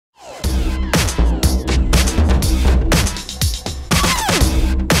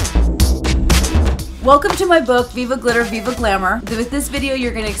Welcome to my book, Viva Glitter, Viva Glamour. With this video,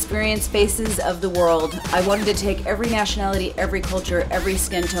 you're going to experience faces of the world. I wanted to take every nationality, every culture, every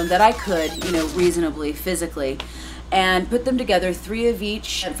skin tone that I could, reasonably, physically, and put them together, 3 of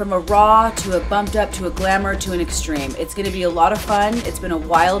each, from a raw to a bumped up to a glamour to an extreme. It's going to be a lot of fun. It's been a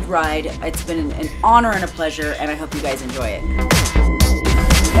wild ride. It's been an honor and a pleasure, and I hope you guys enjoy it.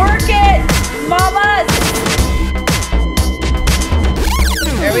 Work it, mamas!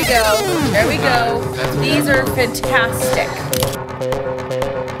 There we go. There we go. These are fantastic.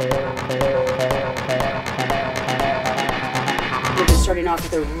 We're just starting off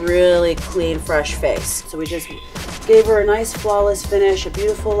with a really clean, fresh face. So we just gave her a nice, flawless finish, a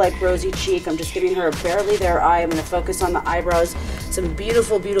beautiful, rosy cheek. I'm just giving her a barely there eye. I'm going to focus on the eyebrows, some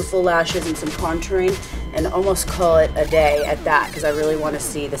beautiful, beautiful lashes, and some contouring, and almost call it a day at that, because I really want to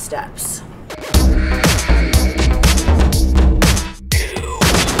see the steps.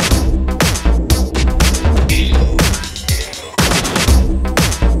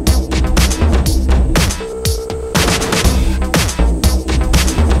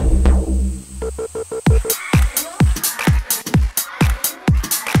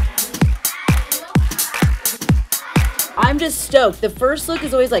 I'm just stoked. The first look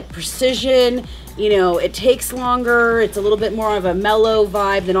is always precision, it takes longer, it's a little bit more of a mellow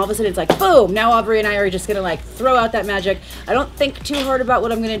vibe, then all of a sudden it's like, boom, now Aubrey and I are just gonna throw out that magic. I don't think too hard about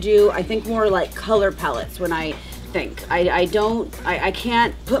what I'm gonna do. I think more color palettes when I think. I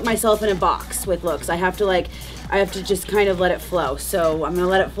can't put myself in a box with looks. I have to just kind of let it flow. So I'm gonna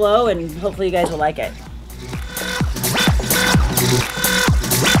let it flow and hopefully you guys will like it.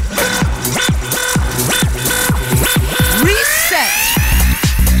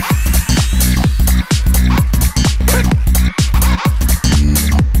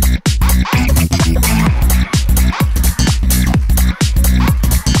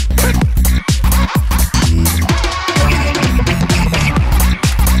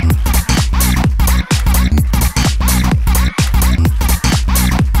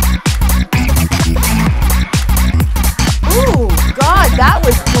 That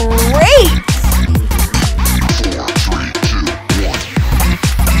was great!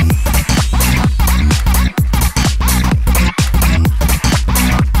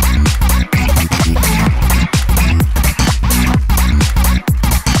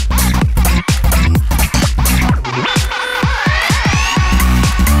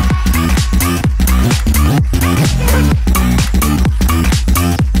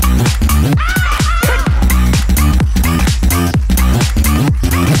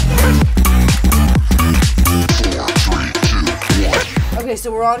 Okay,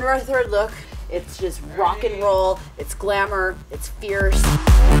 so we're on to our third look. It's just rock and roll, it's glamour, it's fierce.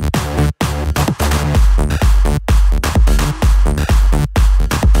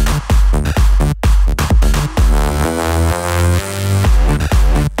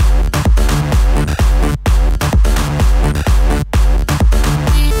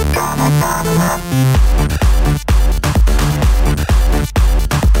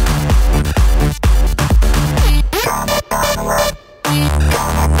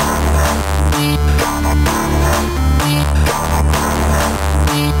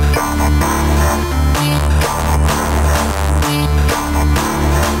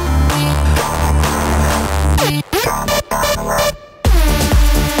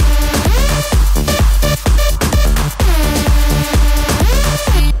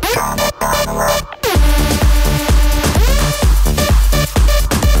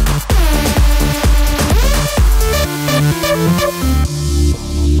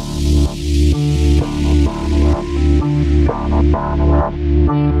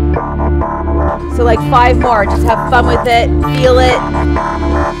 So 5 more, just have fun with it, feel it.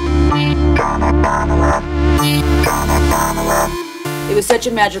 It was such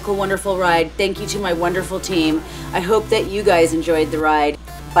a magical, wonderful ride. Thank you to my wonderful team. I hope that you guys enjoyed the ride.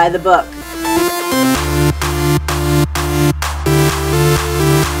 Buy the book.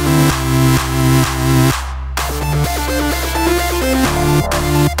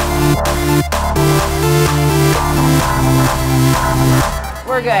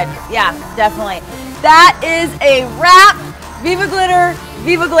 We're good. Yeah, definitely. That is a wrap. Viva Glitter,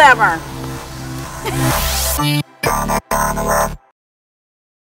 Viva Glamour.